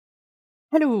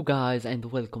Hello guys and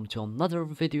welcome to another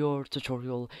video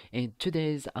tutorial, and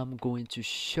today's I'm going to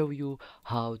show you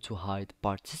how to hide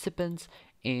participants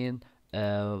in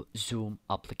Zoom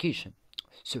application.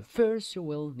 So first you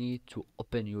will need to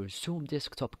open your Zoom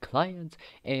desktop client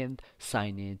and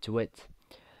sign into it.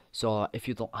 So if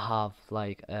you don't have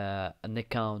an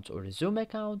account or a Zoom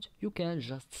account, you can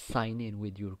just sign in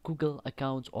with your Google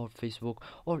account or Facebook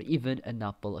or even an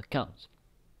Apple account.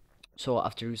 So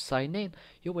after you sign in,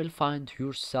 you will find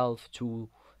yourself to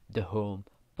the home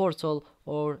portal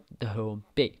or the home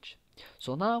page.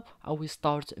 So now I will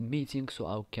start a meeting so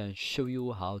I can show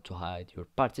you how to hide your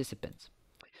participants.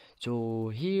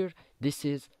 So here, this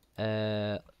is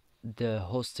the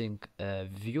hosting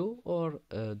view or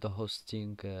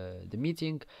the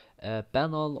meeting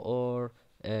panel or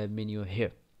menu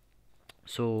here.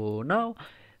 So now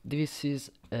this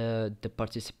is the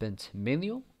participant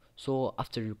menu. So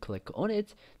after you click on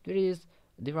it,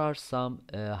 there are some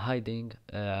hiding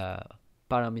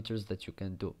parameters that you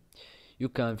can do. You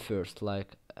can first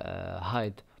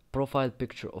hide profile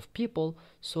picture of people,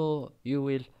 so you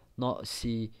will not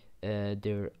see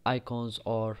their icons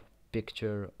or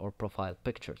picture or profile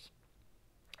pictures.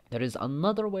 There is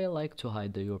another way to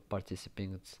hide your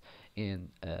participants in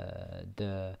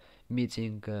the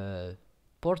meeting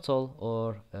portal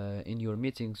or in your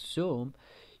meeting Zoom.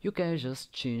 You can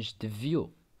just change the view.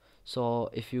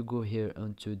 So if you go here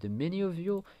onto the menu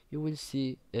view, you will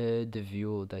see the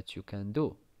view that you can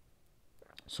do.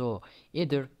 So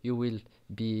either you will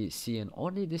be seeing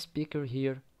only the speaker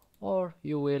here, or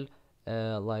you will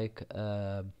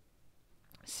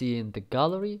see in the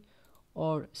gallery,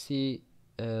 or see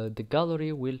the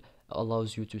gallery will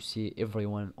allows you to see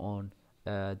everyone on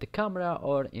the camera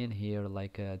or in here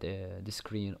the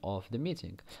screen of the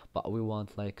meeting. But we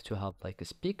want to have a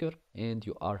speaker, and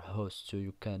you are host, so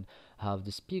you can have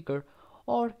the speaker,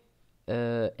 or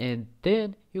and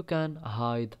then you can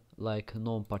hide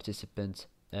non-participants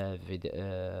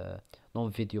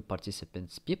non-video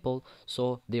participants people,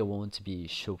 so they won't be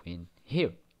showing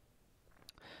here.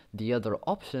 The other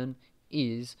option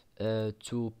is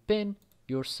to pin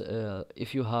your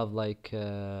if you have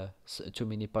too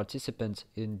many participants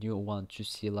and you want to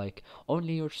see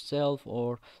only yourself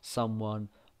or someone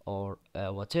or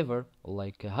whatever,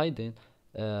 hiding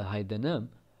them,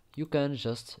 you can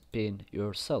just pin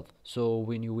yourself. So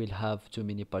when you will have too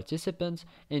many participants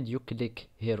and you click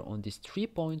here on these 3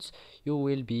 points, you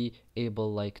will be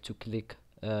able to click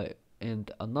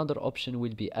and another option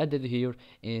will be added here,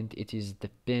 and it is the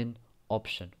pin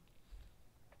option.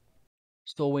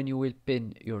 So when you will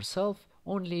pin yourself,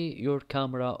 only your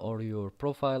camera or your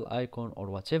profile icon or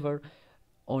whatever,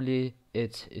 only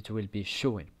it will be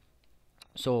showing.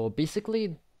 So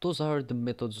basically those are the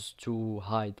methods to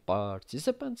hide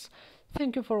participants.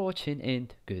 Thank you for watching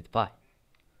and goodbye.